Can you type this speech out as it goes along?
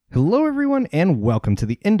Hello, everyone, and welcome to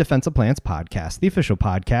the In Defense of Plants podcast, the official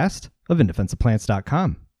podcast of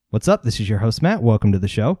indefenseofplants.com. What's up? This is your host, Matt. Welcome to the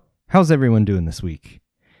show. How's everyone doing this week?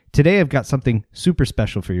 Today, I've got something super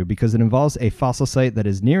special for you because it involves a fossil site that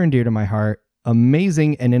is near and dear to my heart,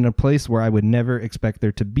 amazing, and in a place where I would never expect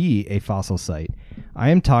there to be a fossil site. I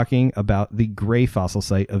am talking about the Gray Fossil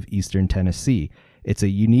Site of Eastern Tennessee. It's a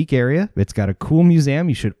unique area. It's got a cool museum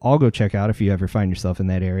you should all go check out if you ever find yourself in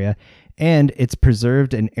that area. And it's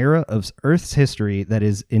preserved an era of Earth's history that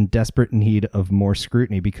is in desperate need of more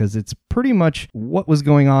scrutiny because it's pretty much what was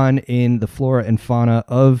going on in the flora and fauna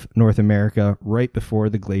of North America right before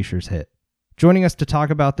the glaciers hit. Joining us to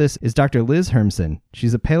talk about this is Dr. Liz Hermsen.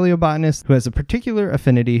 She's a paleobotanist who has a particular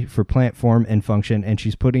affinity for plant form and function, and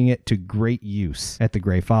she's putting it to great use at the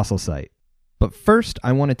Gray Fossil Site. But first,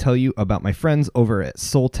 I want to tell you about my friends over at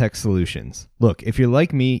Soltech Solutions. Look, if you're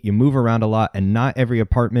like me, you move around a lot, and not every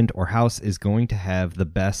apartment or house is going to have the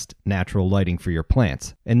best natural lighting for your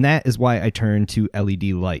plants. And that is why I turn to LED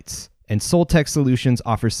lights. And Soltech Solutions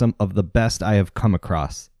offers some of the best I have come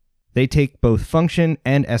across. They take both function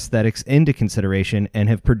and aesthetics into consideration and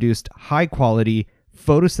have produced high-quality,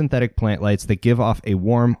 photosynthetic plant lights that give off a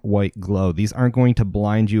warm white glow. These aren't going to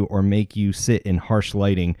blind you or make you sit in harsh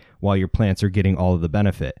lighting while your plants are getting all of the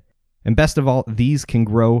benefit. And best of all, these can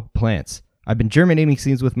grow plants. I've been germinating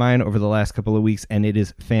seeds with mine over the last couple of weeks, and it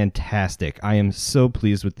is fantastic. I am so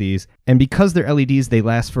pleased with these. And because they're LEDs, they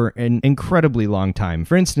last for an incredibly long time.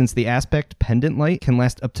 For instance, the Aspect pendant light can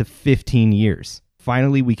last up to 15 years.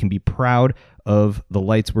 Finally, we can be proud of the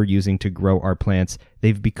lights we're using to grow our plants.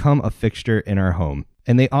 They've become a fixture in our home.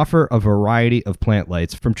 And they offer a variety of plant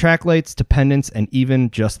lights, from track lights to pendants and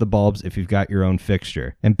even just the bulbs if you've got your own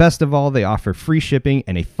fixture. And best of all, they offer free shipping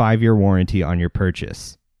and a 5-year warranty on your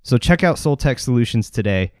purchase. So check out Soltech Solutions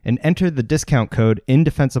today and enter the discount code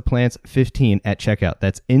INDEFENSEOFPLANTS15 at checkout.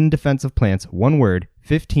 That's INDEFENSEOFPLANTS, one word,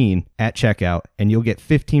 15 at checkout, and you'll get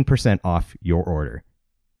 15% off your order.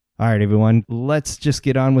 All right, everyone, let's just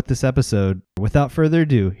get on with this episode. Without further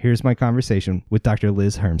ado, here's my conversation with Dr.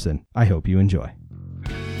 Liz Hermsen. I hope you enjoy.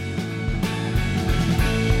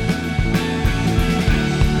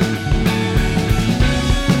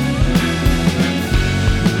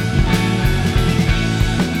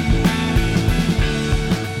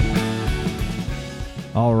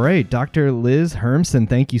 All right, Dr. Liz Hermsen,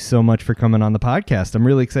 thank you so much for coming on the podcast. I'm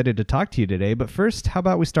really excited to talk to you today. But first, how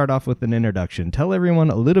about we start off with an introduction? Tell everyone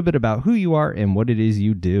a little bit about who you are and what it is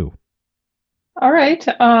you do. All right.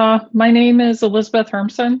 My name is Elizabeth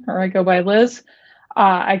Hermsen, or I go by Liz.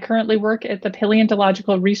 I currently work at the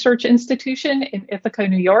Paleontological Research Institution in Ithaca,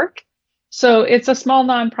 New York. So it's a small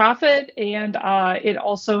nonprofit, and it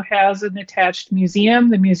also has an attached museum,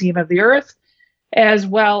 the Museum of the Earth, as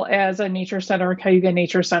well as a nature center, Cayuga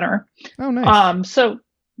Nature Center. Oh, nice. So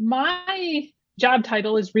my job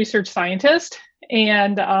title is research scientist,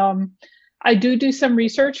 and I do some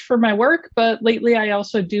research for my work, but lately I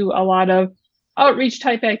also do a lot of outreach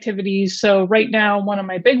type activities. So right now, one of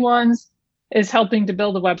my big ones is helping to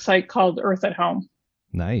build a website called Earth at Home.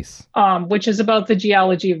 Nice. Which is about the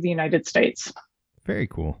geology of the United States. Very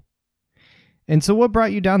cool. And so what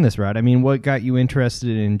brought you down this route? I mean, what got you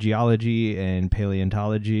interested in geology and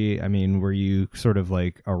paleontology? I mean, were you sort of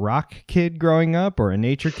like a rock kid growing up or a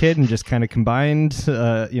nature kid and just kind of combined,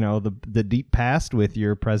 the deep past with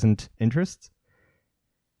your present interests?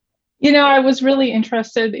 You know, I was really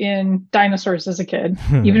interested in dinosaurs as a kid,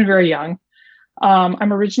 even very young.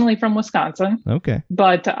 I'm originally from Wisconsin. Okay.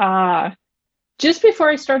 But just before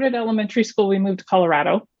I started elementary school, we moved to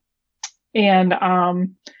Colorado. And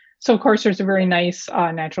so, of course, there's a very nice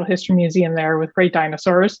natural history museum there with great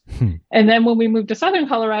dinosaurs. And then when we moved to southern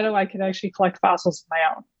Colorado, I could actually collect fossils of my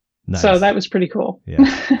own. Nice. So that was pretty cool.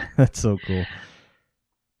 Yeah, that's so cool.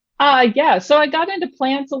 So I got into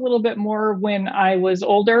plants a little bit more when I was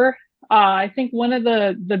older. I think one of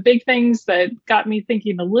the big things that got me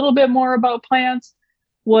thinking a little bit more about plants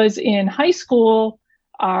was in high school.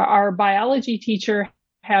 Our biology teacher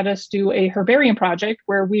had us do a herbarium project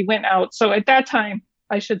where we went out. So at that time,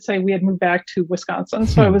 I should say we had moved back to Wisconsin.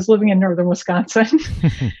 So I was living in northern Wisconsin.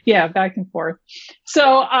 Yeah, back and forth.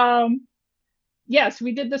 So yes,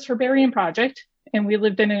 we did this herbarium project, and we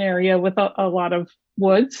lived in an area with a lot of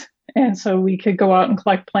woods. And so we could go out and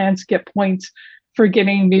collect plants, get points for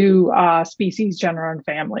getting new species, genera, and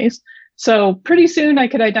families. So pretty soon I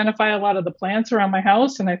could identify a lot of the plants around my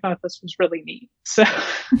house, and I thought this was really neat. So so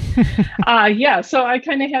I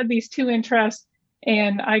kind of had these two interests,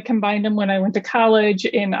 and I combined them when I went to college,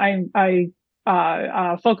 and I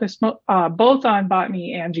focused both on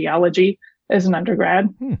botany and geology as an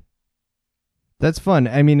undergrad. That's fun.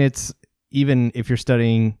 I mean, it's even if you're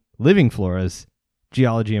studying living floras,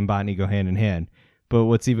 geology and botany go hand in hand. But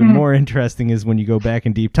what's even more interesting is when you go back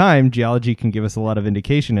in deep time, geology can give us a lot of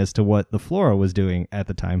indication as to what the flora was doing at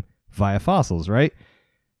the time via fossils, right?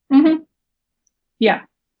 Mm-hmm. Yeah.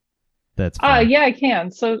 That's fun. Yeah, I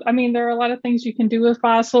can. So, I mean, there are a lot of things you can do with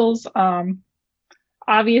fossils.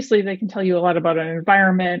 Obviously, they can tell you a lot about an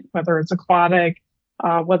environment, whether it's aquatic,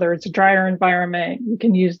 whether it's a drier environment. You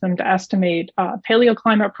can use them to estimate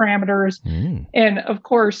paleoclimate parameters. And of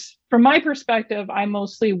course, from my perspective, I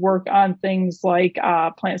mostly work on things like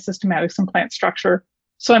plant systematics and plant structure.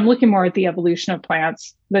 So I'm looking more at the evolution of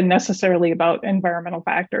plants than necessarily about environmental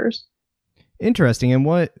factors. Interesting. And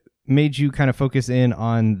what made you kind of focus in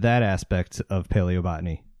on that aspect of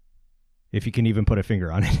paleobotany, if you can even put a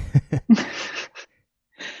finger on it?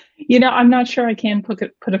 I'm not sure I can put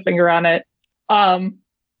a finger on it.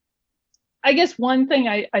 I guess one thing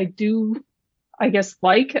I do,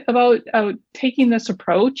 like about taking this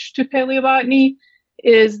approach to paleobotany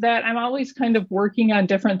is that I'm always kind of working on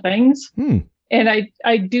different things. And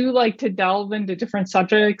I do like to delve into different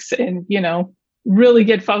subjects and, really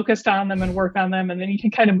get focused on them and work on them. And then you can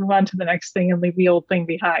kind of move on to the next thing and leave the old thing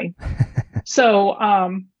behind. So,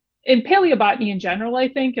 in paleobotany in general, I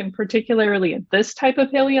think, and particularly in this type of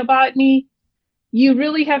paleobotany, you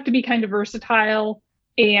really have to be kind of versatile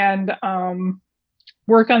and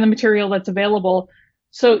work on the material that's available.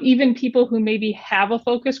 So even people who maybe have a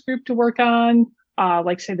focus group to work on,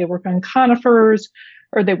 like say they work on conifers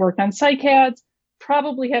or they work on cycads,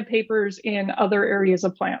 probably have papers in other areas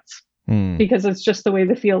of plants because it's just the way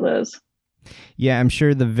the field is. Yeah, I'm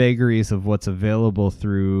sure the vagaries of what's available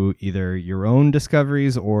through either your own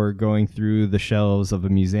discoveries or going through the shelves of a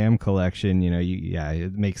museum collection,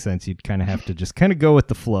 it makes sense. You'd kind of have to just kind of go with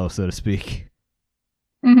the flow, so to speak.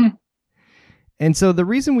 Mm-hmm. And so the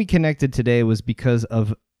reason we connected today was because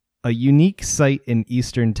of a unique site in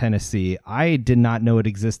eastern Tennessee. I did not know it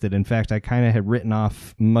existed. In fact, I kind of had written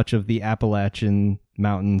off much of the Appalachian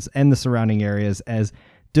Mountains and the surrounding areas as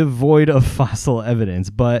devoid of fossil evidence.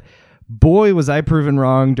 But boy, was I proven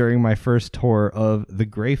wrong during my first tour of the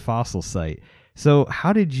Gray Fossil Site. So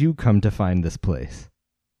how did you come to find this place?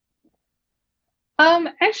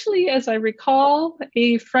 Actually, as I recall,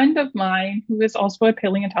 a friend of mine who is also a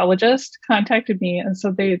paleontologist contacted me and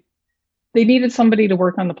said they needed somebody to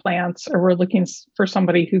work on the plants, or were looking for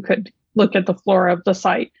somebody who could look at the flora of the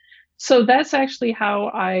site. So that's actually how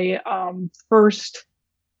I first,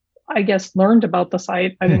 learned about the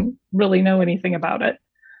site. I didn't really know anything about it.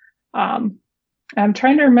 I'm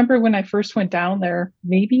trying to remember when I first went down there,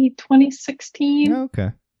 maybe 2016.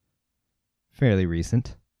 Okay. Fairly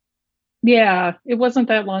recent. Yeah, it wasn't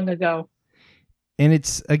that long ago. And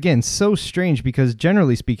it's, again, so strange because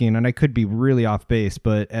generally speaking, and I could be really off base,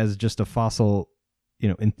 but as just a fossil,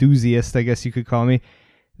 enthusiast, I guess you could call me,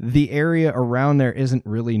 the area around there isn't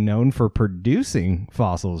really known for producing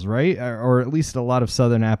fossils, right? Or at least a lot of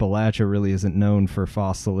southern Appalachia really isn't known for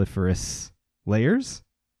fossiliferous layers?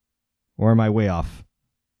 Or am I way off?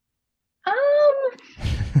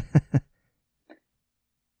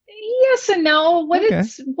 Yes and no. What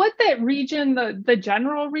that region, the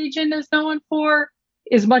general region, is known for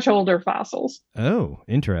is much older fossils. Oh,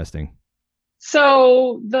 interesting.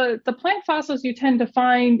 So the plant fossils you tend to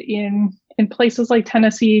find in places like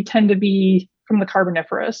Tennessee tend to be from the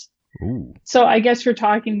Carboniferous. Ooh. So I guess you're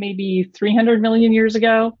talking maybe 300 million years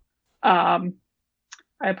ago. I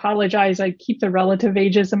apologize. I keep the relative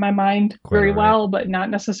ages in my mind very well, but not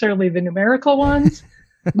necessarily the numerical ones.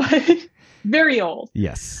 But very old.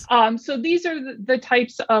 Yes. So these are the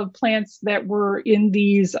types of plants that were in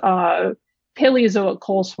these Paleozoic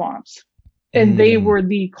coal swamps. And they were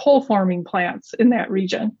the coal-forming plants in that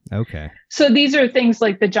region. Okay. So these are things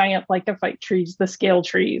like the giant lycophyte trees, the scale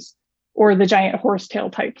trees, or the giant horsetail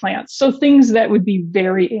type plants. So things that would be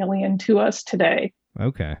very alien to us today.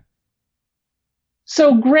 Okay.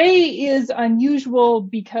 So gray is unusual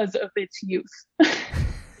because of its youth.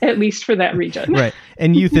 At least for that region. Right.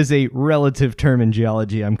 And youth is a relative term in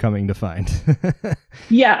geology, I'm coming to find.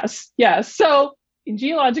 Yes. So in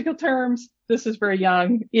geological terms, this is very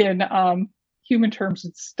young. In human terms,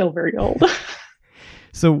 it's still very old.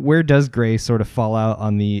 So where does gray sort of fall out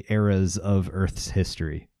on the eras of Earth's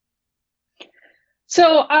history?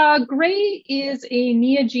 So gray is a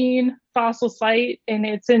Neogene fossil site, and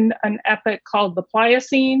it's in an epoch called the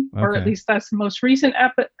Pliocene, or at least that's the most recent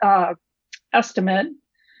estimate.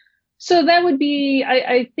 So that would be,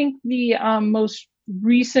 I think the most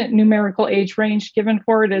recent numerical age range given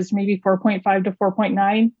for it is maybe 4.5 to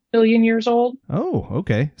 4.9 billion years old. Oh,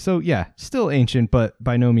 okay. So yeah, still ancient, but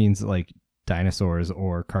by no means like dinosaurs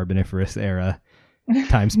or Carboniferous era.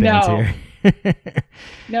 time spans No. here.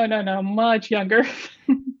 No, much younger.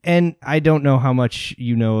 And I don't know how much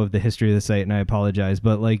you know of the history of the site, and I apologize,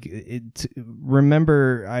 but like,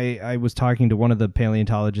 remember I was talking to one of the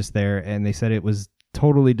paleontologists there, and they said it was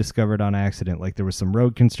totally discovered on accident. Like there was some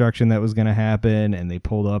road construction that was going to happen, and they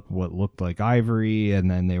pulled up what looked like ivory, and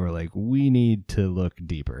then they were like, we need to look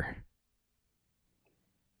deeper.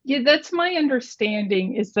 Yeah, that's my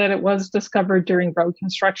understanding, is that it was discovered during road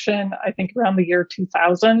construction, I think around the year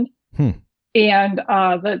 2000. And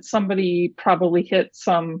that somebody probably hit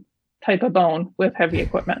some type of bone with heavy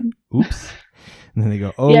equipment. Oops. And then they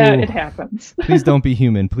go, oh, yeah, it happens. Please don't be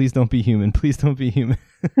human. Please don't be human. Please don't be human.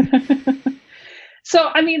 So,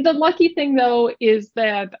 I mean, the lucky thing, though, is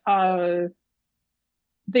that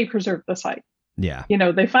they preserved the site. Yeah. You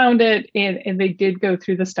know, they found it and they did go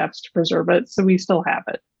through the steps to preserve it. So we still have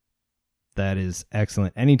it. That is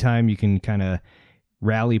excellent. Anytime you can kind of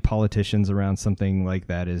rally politicians around something like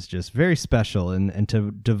that is just very special, and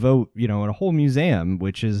to devote, you know, a whole museum,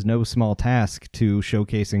 which is no small task, to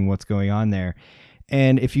showcasing what's going on there.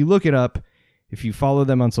 And if you look it up, if you follow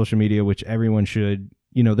them on social media, which everyone should,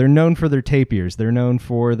 you know, they're known for their tapirs, they're known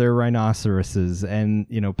for their rhinoceroses, and,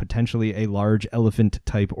 you know, potentially a large elephant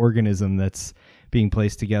type organism that's being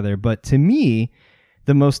placed together. But to me,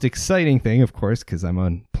 the most exciting thing, of course, because I'm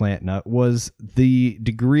on Plant Nut, was the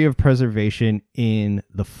degree of preservation in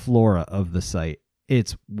the flora of the site.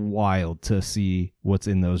 It's wild to see what's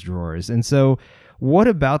in those drawers. And so what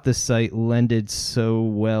about the site lended so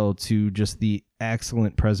well to just the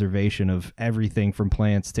excellent preservation of everything from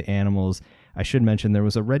plants to animals? I should mention there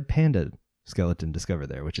was a red panda skeleton discovered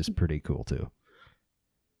there, which is pretty cool too.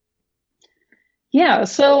 Yeah,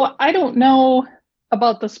 so I don't know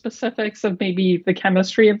about the specifics of maybe the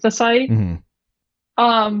chemistry of the site.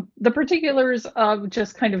 The particulars of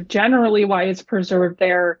just kind of generally why it's preserved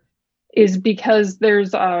there is because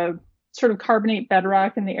there's a sort of carbonate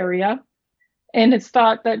bedrock in the area. And it's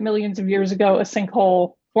thought that millions of years ago, a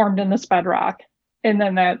sinkhole formed in this bedrock. And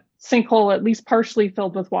then that sinkhole at least partially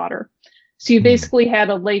filled with water. So you basically had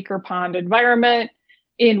a lake or pond environment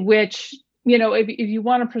in which, you know, if you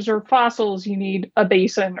want to preserve fossils, you need a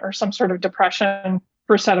basin or some sort of depression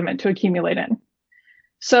for sediment to accumulate in.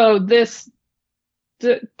 So this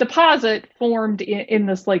deposit formed in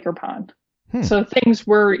this lake or pond. So things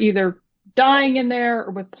were either dying in there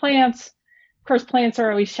or with plants. Of course, plants are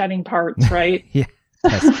always shedding parts, right? Yeah.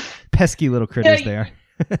 Pesky little critters they are.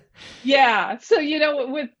 Yeah. So, you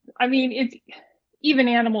know, it's even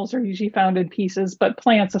animals are usually found in pieces, but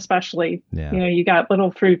plants especially. Yeah. You know, you got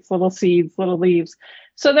little fruits, little seeds, little leaves.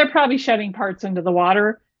 So they're probably shedding parts into the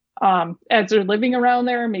water as they're living around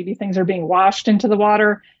there. Maybe things are being washed into the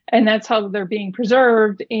water, and that's how they're being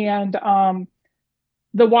preserved. And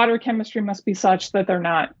the water chemistry must be such that they're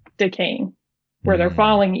not decaying, where they're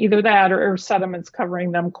falling, either that or sediments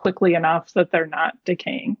covering them quickly enough that they're not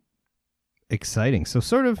decaying. Exciting. So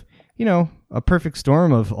sort of, you know, a perfect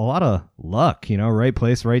storm of a lot of luck, you know, right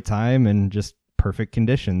place, right time, and just perfect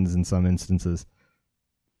conditions in some instances.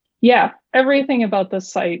 Yeah, everything about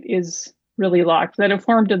this site is really luck. That it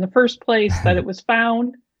formed in the first place, that it was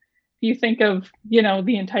found. You think of, you know,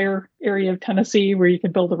 the entire area of Tennessee where you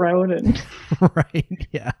could build a road and right.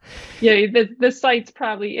 Yeah. Yeah. The site's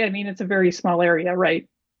probably, I mean, it's a very small area, right?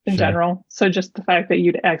 In general. So just the fact that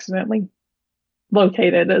you'd accidentally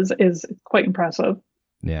locate it is quite impressive.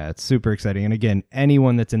 Yeah, it's super exciting. And again,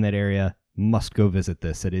 anyone that's in that area must go visit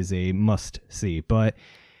this. It is a must see. But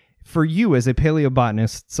for you as a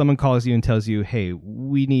paleobotanist, someone calls you and tells you, hey,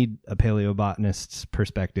 we need a paleobotanist's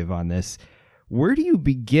perspective on this. Where do you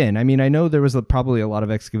begin? I mean, I know there was probably a lot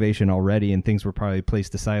of excavation already and things were probably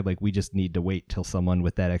placed aside. Like, we just need to wait till someone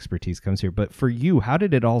with that expertise comes here. But for you, how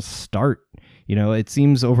did it all start? You know, it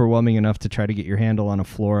seems overwhelming enough to try to get your handle on a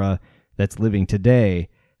flora that's living today.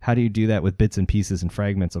 How do you do that with bits and pieces and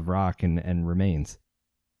fragments of rock and remains?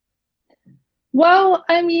 Well,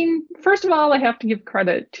 I mean, first of all, I have to give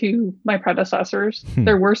credit to my predecessors.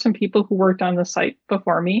 There were some people who worked on the site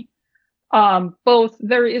before me. Both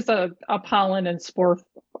there is a pollen and spore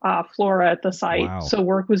flora at the site. Wow. So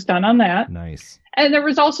work was done on that. Nice. And there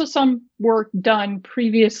was also some work done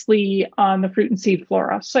previously on the fruit and seed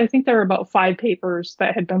flora. So I think there were about 5 papers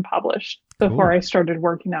that had been published before I started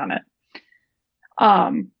working on it.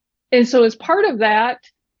 And so as part of that,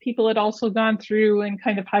 people had also gone through and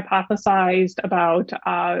kind of hypothesized about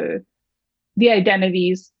the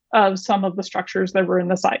identities of some of the structures that were in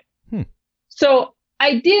the site. So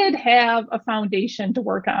I did have a foundation to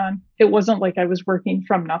work on. It wasn't like I was working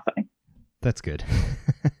from nothing. That's good.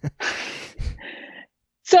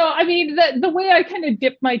 So, I mean, the way I kind of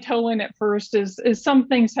dipped my toe in at first is some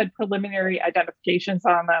things had preliminary identifications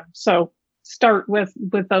on them. So start with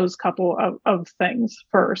those couple of things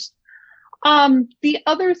first. The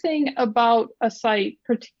other thing about a site,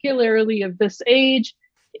 particularly of this age,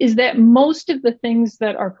 is that most of the things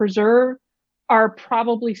that are preserved are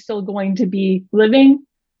probably still going to be living,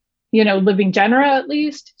 living genera at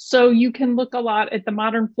least. So you can look a lot at the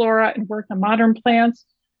modern flora and work on modern plants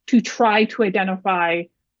to try to identify,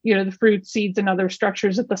 the fruit, seeds, and other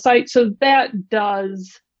structures at the site. So that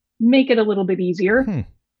does make it a little bit easier.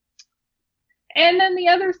 And then the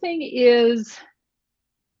other thing is,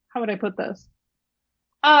 how would I put this?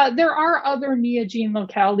 There are other neogene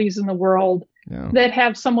localities in the world that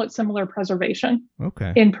have somewhat similar preservation.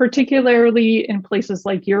 Okay. And particularly in places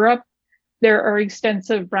like Europe, there are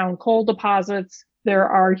extensive brown coal deposits. There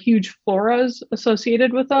are huge floras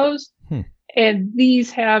associated with those. And these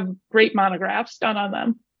have great monographs done on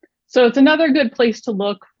them. So it's another good place to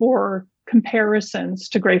look for comparisons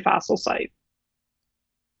to gray fossil site.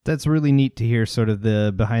 That's really neat to hear sort of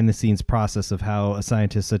the behind the scenes process of how a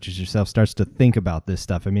scientist such as yourself starts to think about this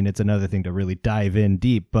stuff. I mean, it's another thing to really dive in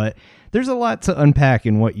deep, but there's a lot to unpack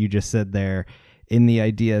in what you just said there, in the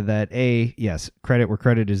idea that yes, credit where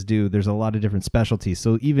credit is due. There's a lot of different specialties.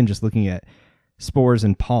 So even just looking at spores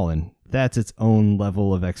and pollen, that's its own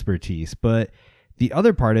level of expertise. But the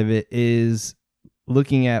other part of it is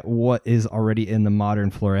looking at what is already in the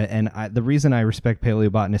modern flora. And the reason I respect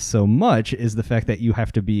paleobotanists so much is the fact that you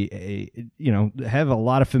have to be have a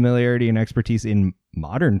lot of familiarity and expertise in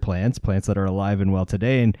modern plants that are alive and well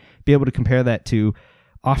today, and be able to compare that to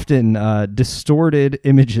often distorted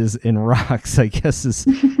images in rocks, I guess is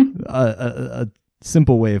a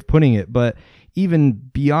simple way of putting it. But even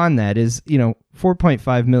beyond that is,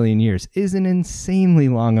 4.5 million years is an insanely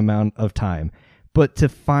long amount of time. But to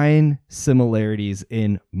find similarities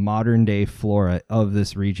in modern day flora of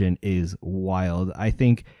this region is wild. I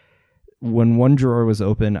think when one drawer was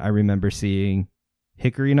open, I remember seeing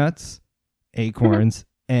hickory nuts, acorns,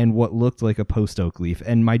 and what looked like a post oak leaf.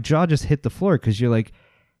 And my jaw just hit the floor because you're like,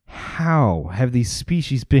 how have these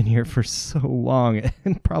species been here for so long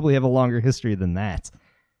and probably have a longer history than that?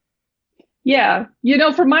 Yeah.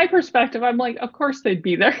 From my perspective, I'm like, of course they'd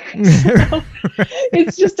be there. So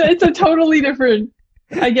it's a totally different,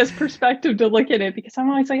 I guess, perspective to look at it, because I'm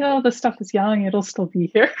always like, oh, this stuff is young. It'll still be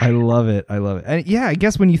here. I love it. And yeah, I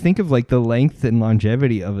guess when you think of like the length and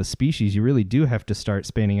longevity of a species, you really do have to start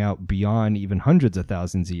spanning out beyond even hundreds of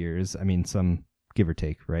thousands of years. I mean, some give or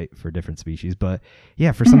take, right, for different species. But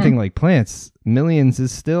yeah, for something like plants, millions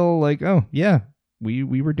is still like, oh, yeah, we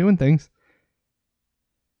were doing things.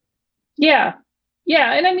 Yeah.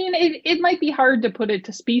 Yeah. And I mean, it might be hard to put it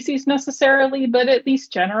to species necessarily, but at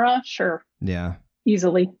least genera, sure. Yeah.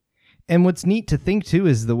 Easily. And what's neat to think too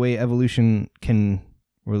is the way evolution can,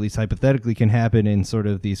 or at least hypothetically can happen in sort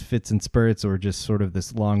of these fits and spurts, or just sort of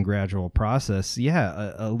this long gradual process.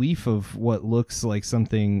 Yeah. A leaf of what looks like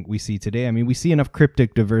something we see today. I mean, we see enough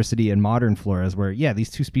cryptic diversity in modern floras where, yeah,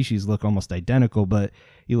 these two species look almost identical, but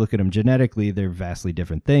you look at them genetically, they're vastly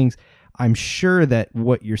different things. I'm sure that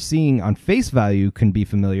what you're seeing on face value can be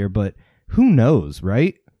familiar, but who knows,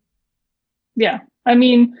 right? Yeah. I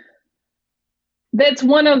mean, that's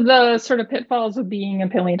one of the sort of pitfalls of being a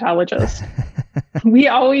paleontologist. We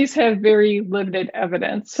always have very limited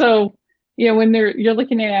evidence. So, when you're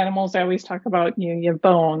looking at animals, I always talk about, you have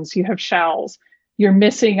bones, you have shells, you're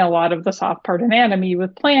missing a lot of the soft part anatomy.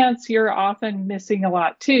 With plants, you're often missing a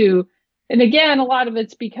lot too. And again, a lot of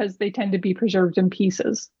it's because they tend to be preserved in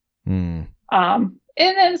pieces. And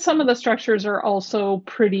then some of the structures are also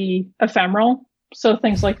pretty ephemeral. So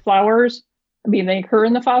things like flowers, I mean, they occur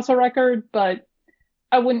in the fossil record, but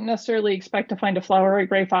I wouldn't necessarily expect to find a flower at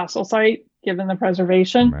Gray Fossil Site, given the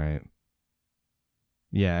preservation. Right.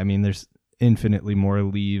 Yeah, I mean, there's infinitely more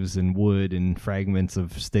leaves and wood and fragments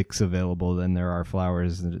of sticks available than there are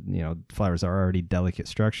flowers. Flowers are already delicate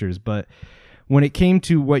structures, but when it came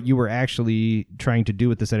to what you were actually trying to do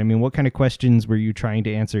with this, I mean, what kind of questions were you trying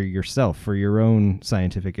to answer yourself for your own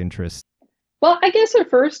scientific interest? Well, I guess at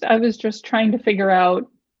first I was just trying to figure out,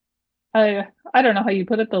 I don't know how you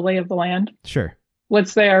put it, the lay of the land. Sure.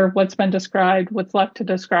 What's there, what's been described, what's left to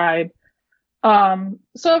describe.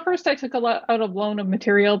 So at first I took a lot out of loan of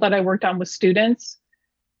material that I worked on with students.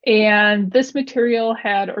 And this material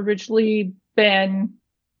had originally been,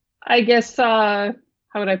 I guess, how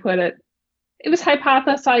would I put it? It was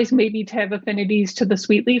hypothesized maybe to have affinities to the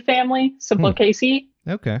sweetleaf family, Simplocaceae.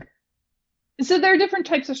 Okay. So there are different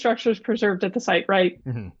types of structures preserved at the site, right?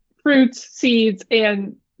 Fruits, seeds,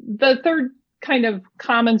 and the third kind of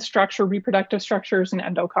common structure, reproductive structures, and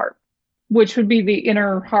endocarp. which would be the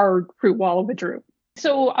inner hard fruit wall of a drupe.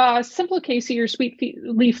 So Simplicaceae or sweet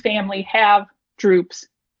leaf family have drupes,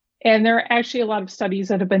 and there are actually a lot of studies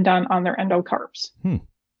that have been done on their endocarps.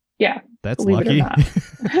 Yeah. That's lucky. Yeah.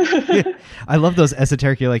 I love those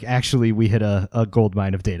esoteric, like, actually we hit a gold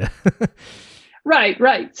mine of data.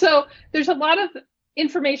 Right. So there's a lot of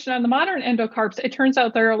information on the modern endocarps. It turns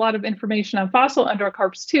out there are a lot of information on fossil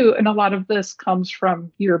endocarps too, and a lot of this comes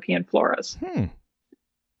from European floras.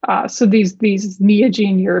 So these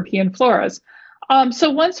Neogene European floras. So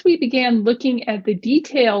once we began looking at the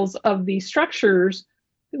details of these structures,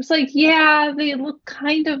 it was like, yeah, they look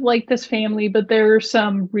kind of like this family, but there are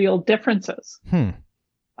some real differences. And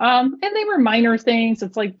they were minor things.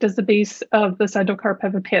 It's like, does the base of this endocarp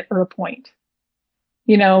have a pit or a point?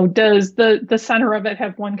 You know, does the center of it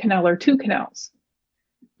have one canal or two canals?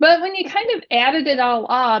 But when you kind of added it all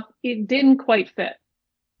up, it didn't quite fit.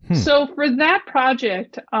 So for that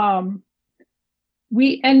project,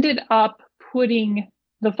 we ended up putting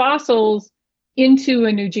the fossils into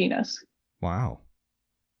a new genus. Wow.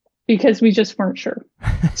 Because we just weren't sure.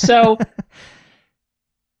 So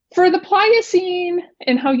for the Pliocene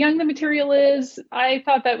and how young the material is, I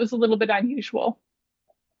thought that was a little bit unusual.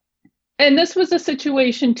 And this was a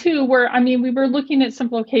situation too where, I mean, we were looking at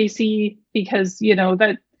Simplicaceae because, you know,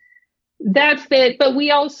 that fit, but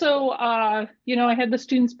we also, you know, I had the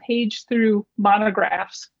students page through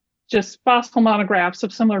monographs, just fossil monographs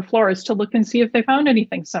of similar floras to look and see if they found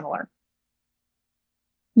anything similar.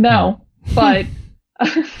 No, but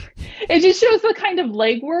it just shows the kind of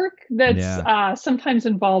legwork that's sometimes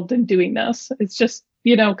involved in doing this. It's just,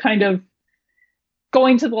 you know, kind of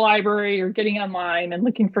going to the library or getting online and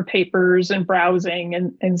looking for papers and browsing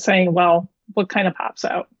and saying, well, what kind of pops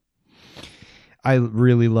out? I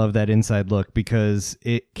really love that inside look because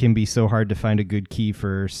it can be so hard to find a good key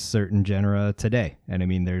for certain genera today. And I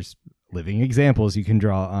mean, there's living examples you can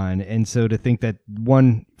draw on. And so to think that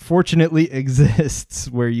one fortunately exists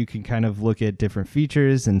where you can kind of look at different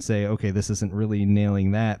features and say, okay, this isn't really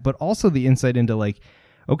nailing that, but also the insight into like,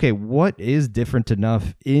 okay, what is different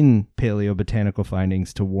enough in paleobotanical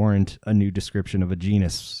findings to warrant a new description of a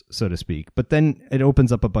genus, so to speak? But then it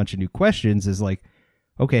opens up a bunch of new questions is like,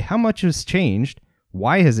 okay, how much has changed?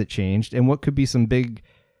 Why has it changed? And what could be some big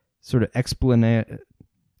sort of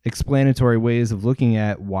explanatory ways of looking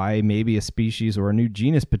at why maybe a species or a new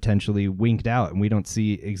genus potentially winked out and we don't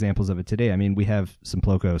see examples of it today? I mean, we have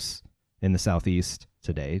Simplocos in the southeast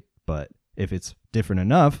today, but if it's different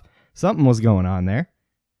enough, something was going on there.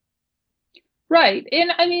 Right.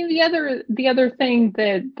 And I mean, the other thing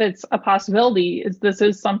that's a possibility is this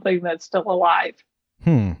is something that's still alive.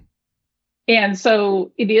 And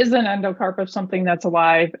so it is an endocarp of something that's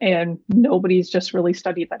alive, and nobody's just really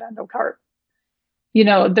studied that endocarp. You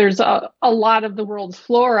know, there's a lot of the world's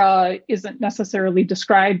flora isn't necessarily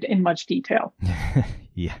described in much detail.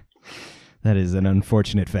 Yeah, that is an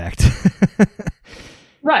unfortunate fact.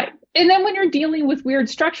 Right. And then when you're dealing with weird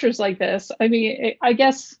structures like this, I mean, I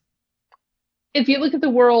guess if you look at the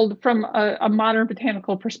world from a modern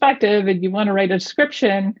botanical perspective and you want to write a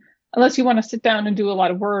description, unless you want to sit down and do a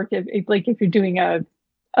lot of work, if you're doing a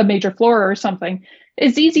major flora or something,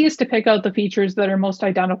 it's easiest to pick out the features that are most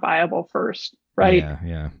identifiable first, right?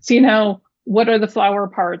 Yeah. So, you know, what are the flower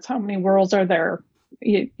parts? How many whorls are there?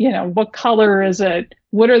 You know, what color is it?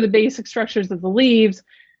 What are the basic structures of the leaves?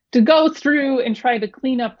 To go through and try to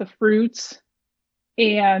clean up the fruits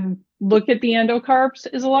and look at the endocarps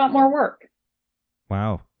is a lot more work.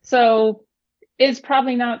 Wow. So it's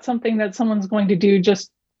probably not something that someone's going to do just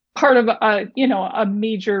part of a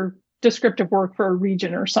major descriptive work for a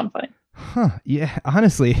region or something. Yeah,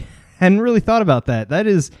 honestly, hadn't really thought about that. That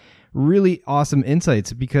is really awesome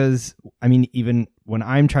insights because, I mean, even when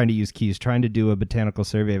I'm trying to use keys, trying to do a botanical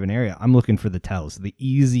survey of an area, I'm looking for the tells, the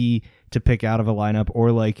easy to pick out of a lineup,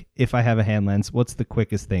 or like if I have a hand lens, what's the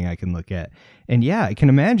quickest thing I can look at? And yeah, I can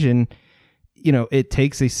imagine, you know, it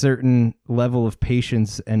takes a certain level of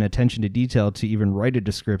patience and attention to detail to even write a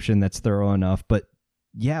description that's thorough enough. But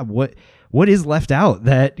yeah, what is left out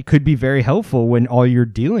that could be very helpful when all you're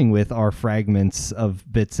dealing with are fragments of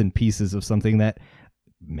bits and pieces of something that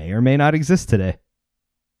may or may not exist today.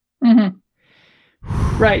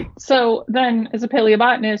 Right. So then as a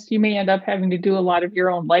paleobotanist, you may end up having to do a lot of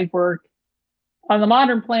your own legwork on the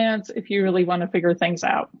modern plants if you really want to figure things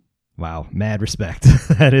out. Wow, mad respect.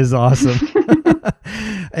 That is awesome.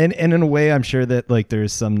 And in a way, I'm sure that like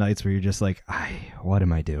there's some nights where you're just like, what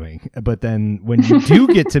am I doing? But then when you do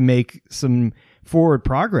get to make some forward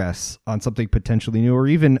progress on something potentially new, or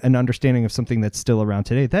even an understanding of something that's still around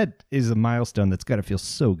today, that is a milestone that's got to feel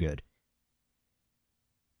so good.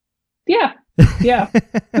 Yeah. Yeah.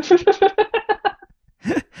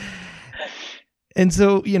 And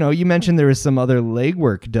so, you mentioned there was some other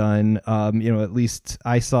legwork done. At least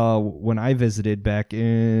I saw when I visited back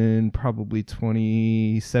in probably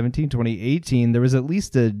 2017, 2018, there was at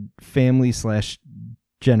least a family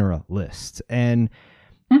 / genera list. And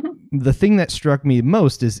the thing that struck me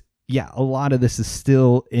most is, yeah, a lot of this is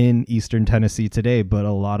still in Eastern Tennessee today, but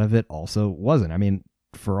a lot of it also wasn't. I mean,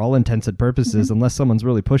 for all intents and purposes, unless someone's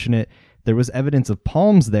really pushing it, there was evidence of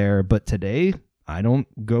palms there, but today I don't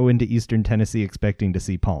go into Eastern Tennessee expecting to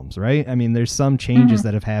see palms, right? I mean, there's some changes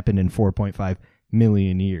that have happened in 4.5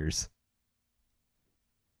 million years.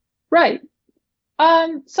 Right.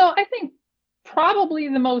 So I think probably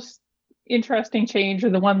the most interesting change, or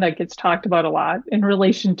the one that gets talked about a lot in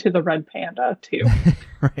relation to the red panda too,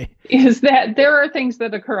 right, is that there are things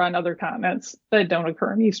that occur on other continents that don't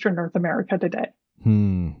occur in Eastern North America today.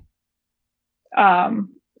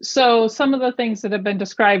 So some of the things that have been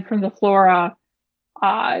described from the flora,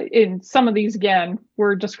 in some of these, again,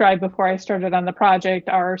 were described before I started on the project,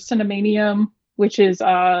 are Cinnamonium, which is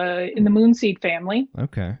in the moonseed family.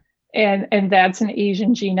 Okay. And that's an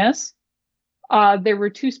Asian genus. There were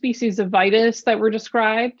 2 species of Vitis that were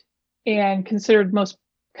described and considered most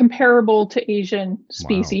comparable to Asian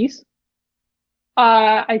species.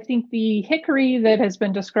 Wow. I think the hickory that has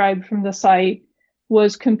been described from the site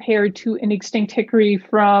was compared to an extinct hickory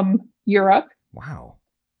from Europe. Wow.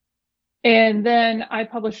 And then I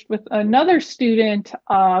published with another student,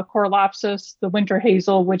 Corylopsis, the winter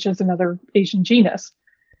hazel, which is another Asian genus.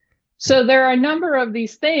 So there are a number of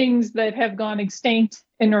these things that have gone extinct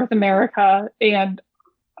in North America. And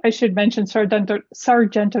I should mention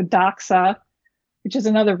Sargentodoxa, which is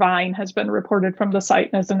another vine, has been reported from the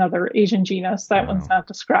site as another Asian genus. That one's not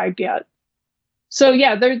described yet. So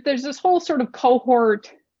yeah, there's this whole sort of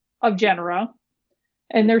cohort of genera.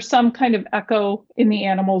 And there's some kind of echo in the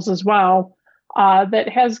animals as well that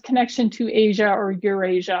has connection to Asia or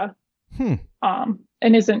Eurasia, and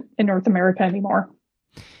isn't in North America anymore.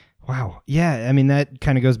 Wow. Yeah. I mean, that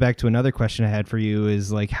kind of goes back to another question I had for you,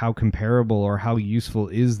 is like, how comparable or how useful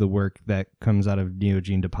is the work that comes out of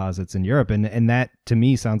neogene deposits in Europe? And that to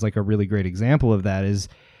me sounds like a really great example of that, is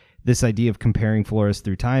this idea of comparing floras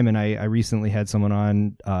through time. And I recently had someone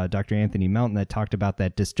on, Dr. Anthony Melton, that talked about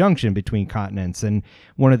that disjunction between continents. And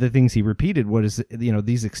one of the things he repeated was,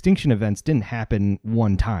 these extinction events didn't happen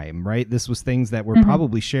one time, right? This was things that were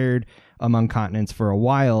probably shared among continents for a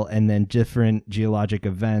while, and then different geologic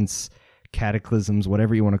events, cataclysms,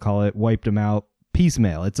 whatever you want to call it, wiped them out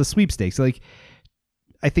piecemeal. It's a sweepstakes. Like,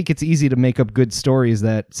 I think it's easy to make up good stories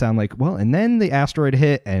that sound like, well, and then the asteroid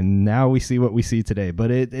hit and now we see what we see today.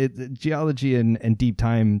 But geology and deep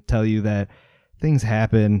time tell you that things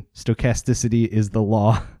happen. Stochasticity is the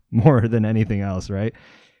law more than anything else, right?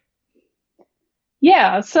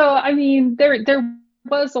 Yeah. So, I mean, there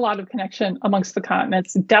was a lot of connection amongst the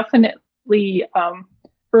continents, definitely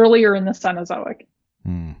earlier in the Cenozoic.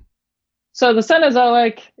 So the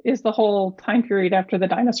Cenozoic is the whole time period after the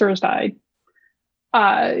dinosaurs died.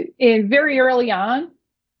 And very early on,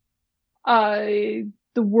 the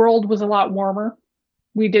world was a lot warmer.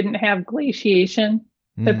 We didn't have glaciation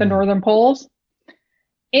at the northern poles.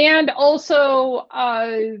 And also,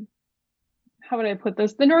 how would I put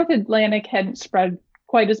this? The North Atlantic hadn't spread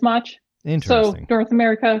quite as much. So North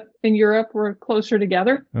America and Europe were closer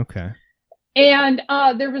together. Okay. And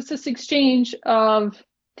there was this exchange of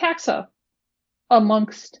taxa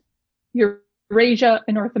amongst Eurasia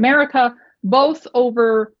and North America, both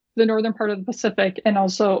over the northern part of the Pacific and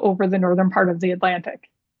also over the northern part of the Atlantic.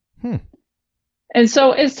 And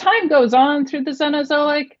so as time goes on through the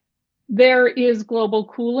Cenozoic, there is global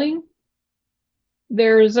cooling.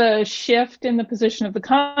 There's a shift in the position of the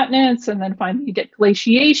continents, and then finally you get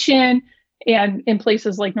glaciation. And in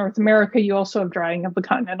places like North America, you also have drying of the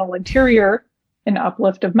continental interior and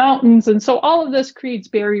uplift of mountains. And so all of this creates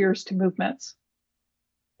barriers to movements.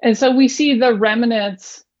 And so we see the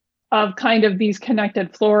remnants of kind of these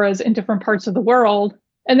connected floras in different parts of the world.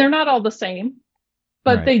 And they're not all the same,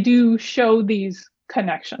 but they do show these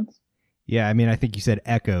connections. Yeah, I mean, I think you said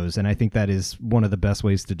echoes, and I think that is one of the best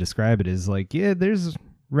ways to describe it, is like, yeah, there's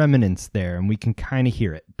remnants there, and we can kind of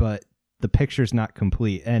hear it, but the picture's not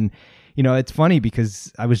complete. And, it's funny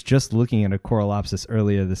because I was just looking at a Corylopsis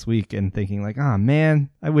earlier this week and thinking like, oh man,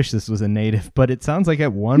 I wish this was a native, but it sounds like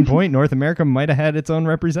at one point North America might have had its own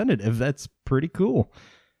representative. That's pretty cool.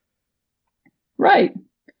 Right.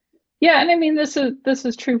 Yeah, and I mean, this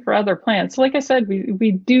is true for other plants. Like I said,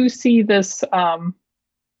 we do see this,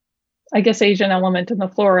 I guess, Asian element in the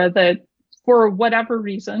flora that, for whatever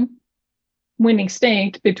reason, went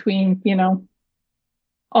extinct between,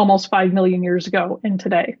 almost 5 million years ago and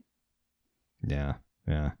today. Yeah.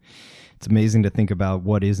 Yeah. It's amazing to think about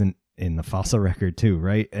what isn't in the fossil record too,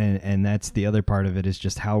 right? And that's the other part of it, is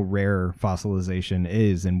just how rare fossilization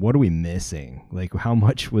is, and what are we missing? Like, how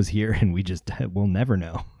much was here and we'll never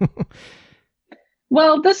know.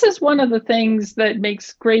 Well, this is one of the things that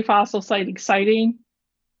makes Gray Fossil Site exciting,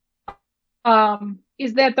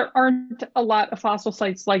 is that there aren't a lot of fossil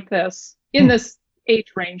sites like this in this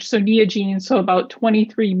age range. So Neogene, so about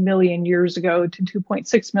 23 million years ago to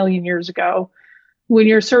 2.6 million years ago. When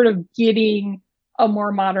you're sort of getting a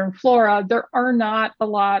more modern flora, there are not a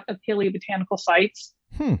lot of paleobotanical sites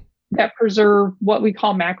that preserve what we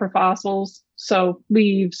call macrofossils. So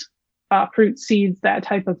leaves, fruit, seeds, that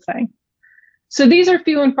type of thing. So these are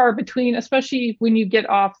few and far between, especially when you get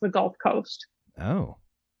off the Gulf Coast. Oh.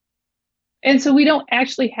 And so we don't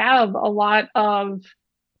actually have a lot of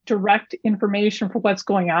direct information for what's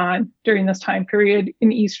going on during this time period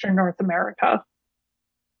in Eastern North America.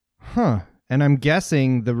 Huh. And I'm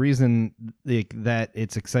guessing the reason that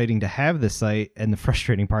it's exciting to have this site, and the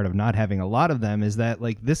frustrating part of not having a lot of them, is that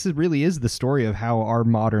like this really is the story of how our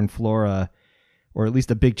modern flora, or at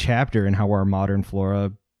least a big chapter in how our modern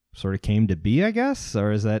flora sort of came to be, I guess?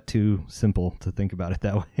 Or is that too simple to think about it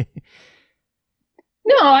that way?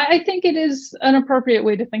 No, I think it is an appropriate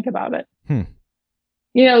way to think about it.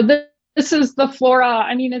 You know, this is the flora.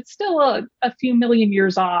 I mean, it's still a few million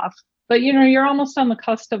years off, but you know, you're almost on the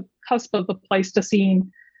cusp of the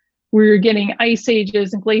Pleistocene, where you're getting ice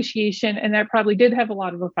ages and glaciation, and that probably did have a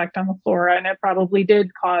lot of effect on the flora, and it probably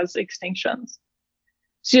did cause extinctions.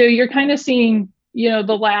 So you're kind of seeing, you know,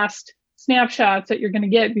 the last snapshots that you're going to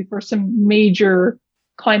get before some major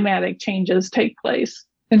climatic changes take place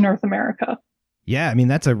in North America. Yeah, I mean,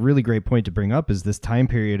 that's a really great point to bring up, is this time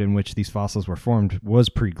period in which these fossils were formed was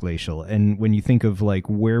pre-glacial. And when you think of like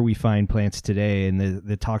where we find plants today and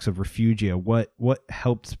the talks of refugia, what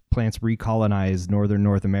helped plants recolonize northern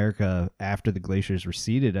North America after the glaciers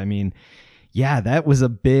receded? I mean, yeah, that was a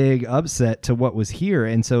big upset to what was here.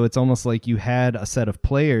 And so it's almost like you had a set of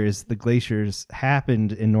players, the glaciers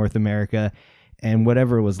happened in North America, and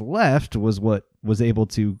whatever was left was what was able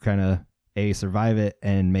to kind of survive it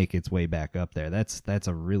and make its way back up there. That's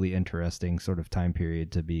a really interesting sort of time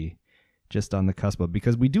period to be just on the cusp of,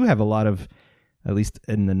 because we do have a lot of, at least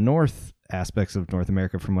in the north aspects of North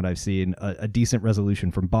America, from what I've seen, a decent resolution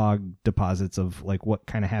from bog deposits of like what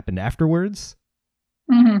kind of happened afterwards.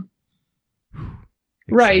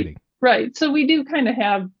 Right. So we do kind of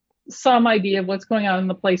have some idea of what's going on in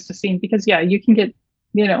the Pleistocene, because yeah, you can get,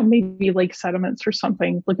 you know, maybe lake sediments or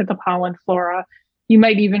something. Look at the pollen flora. You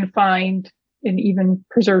might even find, and even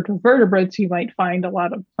preserved vertebrates, you might find a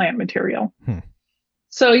lot of plant material.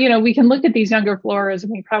 So, you know, we can look at these younger floras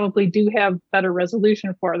and we probably do have better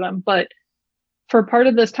resolution for them. But for part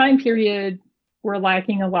of this time period, we're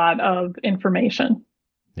lacking a lot of information.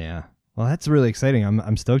 Yeah. Well, that's really exciting.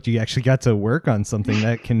 I'm stoked you actually got to work on something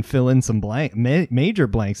that can fill in some major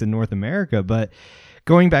blanks in North America. But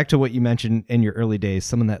going back to what you mentioned in your early days,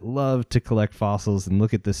 someone that loved to collect fossils and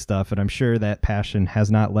look at this stuff, and I'm sure that passion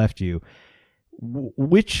has not left you.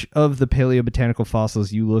 Which of the paleobotanical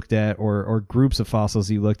fossils you looked at, or groups of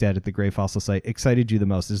fossils you looked at the Gray Fossil Site, excited you the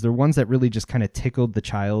most? Is there ones that really just kind of tickled the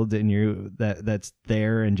child in you that's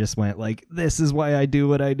there and just went like, this is why I do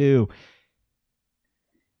what I do?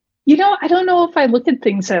 You know, I don't know if I look at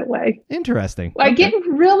things that way. Interesting. I get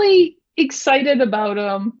really excited about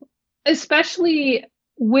them, especially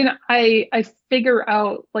when I figure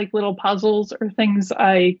out like little puzzles or things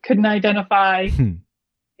I couldn't identify,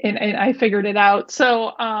 and I figured it out.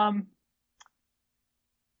 So,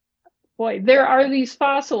 boy, there are these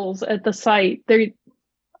fossils at the site.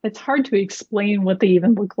 It's hard to explain what they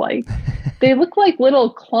even look like. They look like little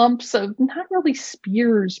clumps of, not really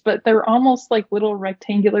spears, but they're almost like little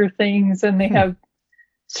rectangular things, and they have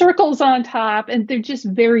circles on top, and they're just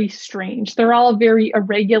very strange. They're all very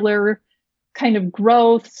irregular kind of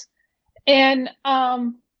growths. And I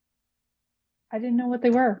didn't know what they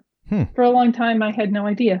were. For a long time, I had no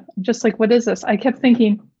idea. Just like, what is this? I kept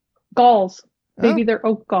thinking galls. Maybe they're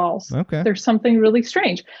oak galls. Okay. There's something really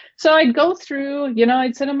strange. So I'd go through, you know,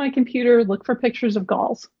 I'd sit on my computer, look for pictures of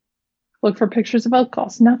galls, look for pictures of oak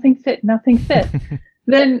galls. Nothing fit.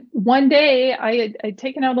 Then one day I'd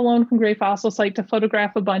taken out a loan from Gray Fossil Site to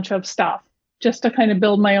photograph a bunch of stuff, just to kind of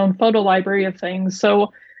build my own photo library of things.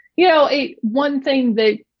 So, you know, one thing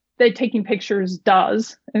that taking pictures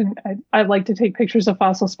does, and I like to take pictures of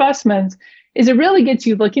fossil specimens, is it really gets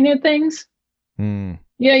you looking at things. You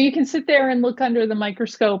know, you can sit there and look under the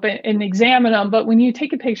microscope and examine them, but when you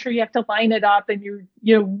take a picture, you have to line it up, and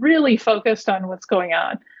you're really focused on what's going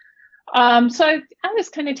on. So I was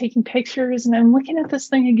kind of taking pictures and I'm looking at this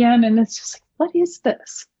thing again, and it's just like, what is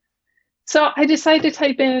this? So I decided to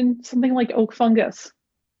type in something like oak fungus.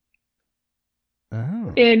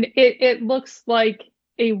 Oh. And it looks like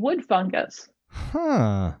a wood fungus.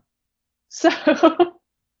 Huh. So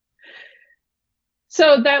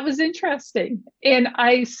so that was interesting. And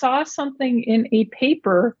I saw something in a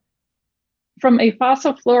paper from a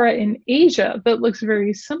fossil flora in Asia that looks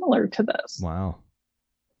very similar to this. Wow.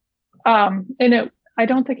 And I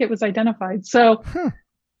don't think it was identified. So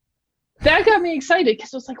that got me excited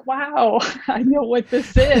because I was like, wow, I know what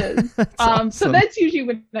this is. Awesome. So that's usually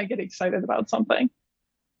when I get excited about something.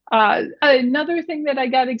 Another thing that I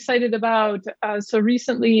got excited about, so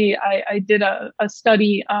recently I did a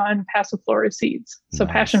study on Passiflora seeds, so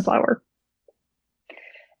Nice. passion flower.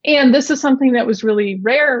 And this is something that was really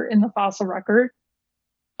rare in the fossil record.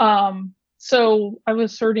 So I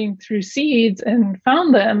was sorting through seeds and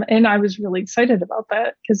found them, and I was really excited about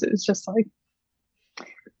that because it was just like,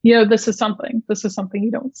 this is something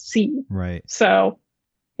you don't see. Right. So,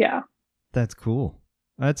 yeah. That's cool.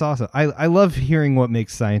 That's awesome. I love hearing what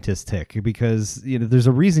makes scientists tick because, there's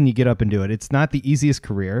a reason you get up and do it. It's not the easiest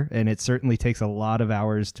career, and it certainly takes a lot of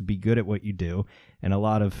hours to be good at what you do and a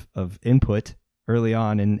lot of input early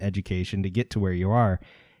on in education to get to where you are.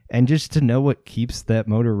 And just to know what keeps that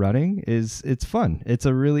motor running it's fun. It's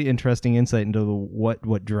a really interesting insight into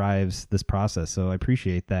what drives this process. So I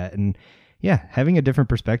appreciate that. And yeah, having a different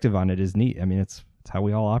perspective on it is neat. I mean, it's how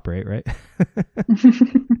we all operate, right?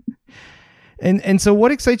 And so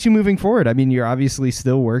what excites you moving forward? I mean, you're obviously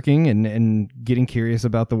still working and getting curious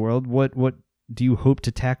about the world. What do you hope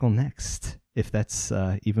to tackle next, if that's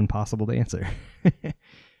even possible to answer?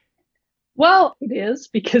 Well, it is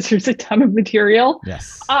because there's a ton of material.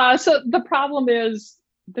 Yes. So the problem is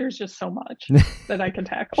there's just so much that I can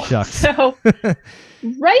tackle. Shucks. So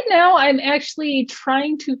right now I'm actually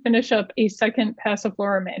trying to finish up a second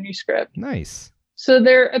Passiflora manuscript. Nice. So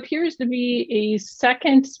there appears to be a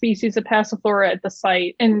second species of Passiflora at the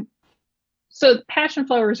site. And so passion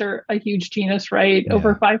flowers are a huge genus, right? Yeah.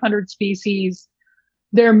 Over 500 species.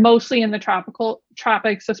 They're mostly in the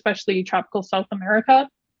tropics, especially tropical South America.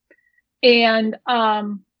 And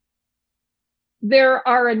there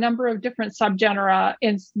are a number of different subgenera,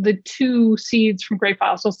 and the two seeds from Great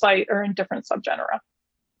Fossil Site are in different subgenera.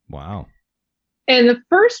 Wow. And the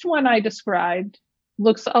first one I described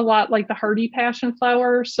looks a lot like the hardy passion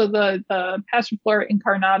flower. So the Passiflora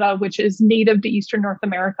incarnata, which is native to Eastern North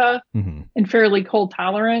America and fairly cold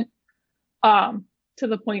tolerant, to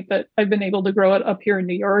the point that I've been able to grow it up here in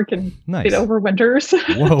New York and it overwinters.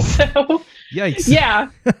 Whoa. So, yikes. Yeah.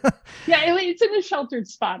 Yeah, it's in a sheltered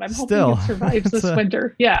spot. I'm hoping it survives this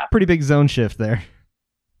winter. Yeah. Pretty big zone shift there.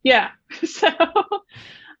 Yeah. So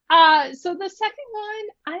the second one,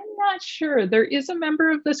 I'm not sure. There is a member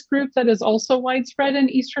of this group that is also widespread in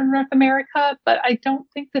Eastern North America, but I don't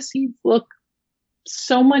think the seeds look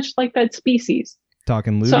so much like that species.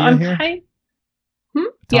 Talking Ludia so I'm here?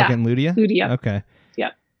 Talking Ludia? Ludia. Okay.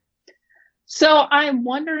 Yeah. So I'm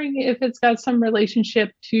wondering if it's got some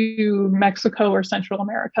relationship to Mexico or Central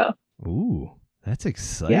America. Ooh, that's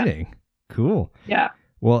exciting. Yeah. Cool. Yeah.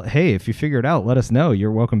 Well, hey, if you figure it out, let us know.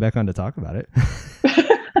 You're welcome back on to talk about it.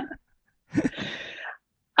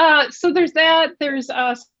 So there's that. There's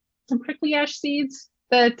some prickly ash seeds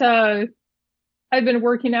that I've been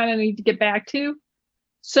working on and I need to get back to.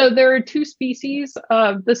 So there are two species.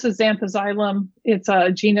 This is Xanthoxylum. It's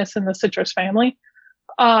a genus in the citrus family.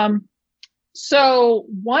 So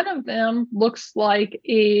one of them looks like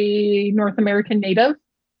a North American native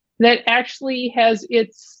that actually has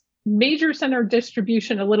its major center of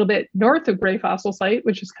distribution a little bit north of Great Fossil Site,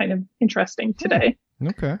 which is kind of interesting today.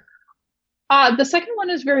 Okay. The second one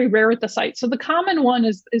is very rare at the site. So the common one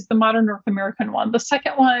is the modern North American one. The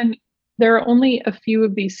second one, there are only a few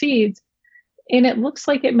of these seeds, and it looks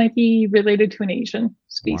like it might be related to an Asian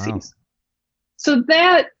species. Wow. So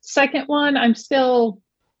that second one, I'm still,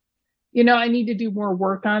 I need to do more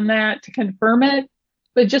work on that to confirm it.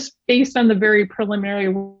 But just based on the very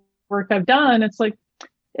preliminary work I've done, it's like,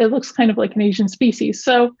 it looks kind of like an Asian species.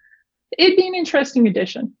 So it'd be an interesting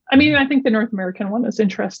addition. I mean, I think the North American one is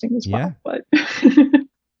interesting as well. But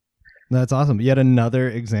that's awesome. Yet another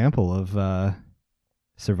example of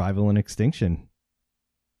survival and extinction.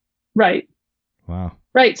 Right. Wow.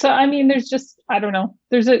 Right. So, I mean, there's just, I don't know.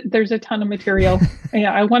 There's a ton of material.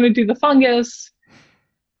 Yeah, I want to do the fungus.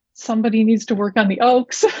 Somebody needs to work on the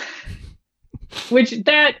oaks.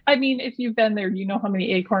 If you've been there, you know how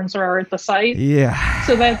many acorns there are at the site. Yeah.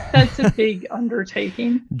 So that's a big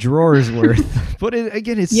undertaking. Drawers worth. But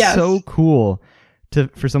it's so cool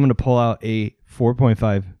for someone to pull out a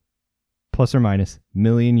 4.5 plus or minus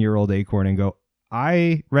million-year-old acorn and go,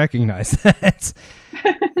 I recognize that.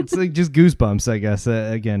 It's like just goosebumps, I guess.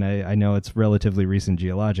 Again, I know it's relatively recent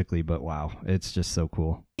geologically, but wow, it's just so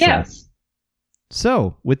cool. Yes.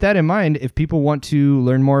 So with that in mind, if people want to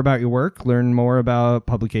learn more about your work, learn more about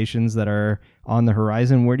publications that are on the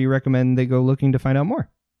horizon, where do you recommend they go looking to find out more?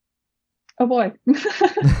 Oh boy.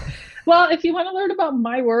 Well, if you want to learn about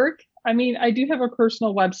my work, I mean, I do have a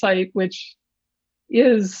personal website, which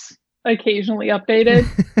is occasionally updated.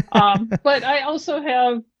 But I also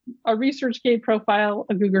have a ResearchGate profile,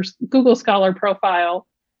 a Google Scholar profile,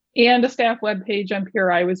 and a staff webpage on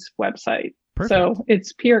PRI's website. Perfect. So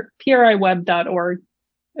it's priweb.org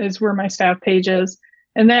is where my staff page is.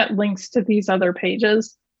 And that links to these other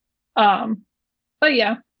pages. But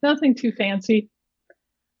yeah, nothing too fancy.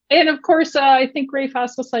 And of course, I think Gray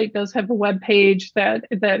Fossil Site does have a web page that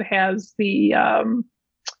has the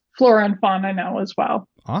flora and fauna now as well.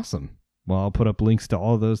 Awesome. Well, I'll put up links to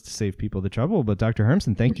all of those to save people the trouble. But Dr.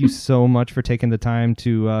 Hermsen, thank you so much for taking the time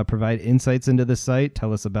to provide insights into this site.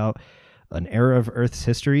 Tell us about an era of Earth's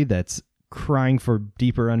history that's crying for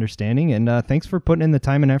deeper understanding. And thanks for putting in the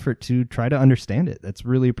time and effort to try to understand it. That's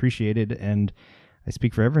really appreciated. And I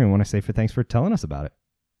speak for everyone when I say thanks for telling us about it.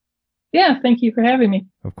 Yeah, thank you for having me.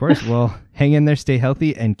 Of course. Well, hang in there, stay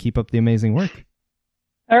healthy, and keep up the amazing work.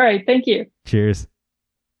 All right. Thank you. Cheers.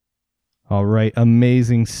 All right.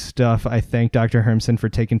 Amazing stuff. I thank Dr. Hermsen for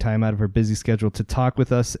taking time out of her busy schedule to talk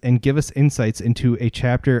with us and give us insights into a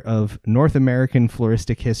chapter of North American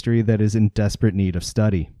floristic history that is in desperate need of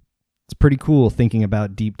study. It's pretty cool thinking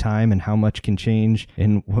about deep time and how much can change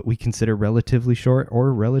in what we consider relatively short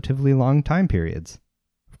or relatively long time periods.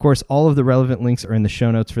 Of course, all of the relevant links are in the show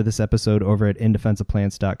notes for this episode over at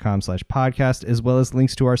indefenseofplants.com/podcast, as well as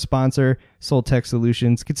links to our sponsor, Soltech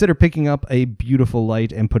Solutions. Consider picking up a beautiful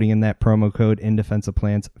light and putting in that promo code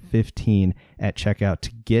indefenseofplants15 at checkout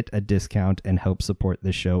to get a discount and help support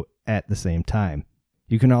this show at the same time.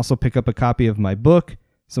 You can also pick up a copy of my book,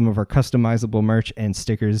 some of our customizable merch and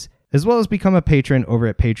stickers, as well as become a patron over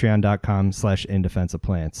at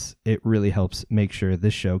patreon.com/indefenseofplants. It really helps make sure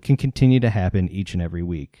this show can continue to happen each and every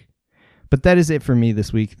week. But that is it for me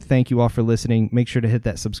this week. Thank you all for listening. Make sure to hit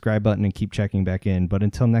that subscribe button and keep checking back in. But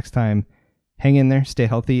until next time, hang in there, stay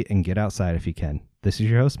healthy, and get outside if you can. This is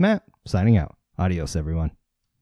your host, Matt, signing out. Adios, everyone.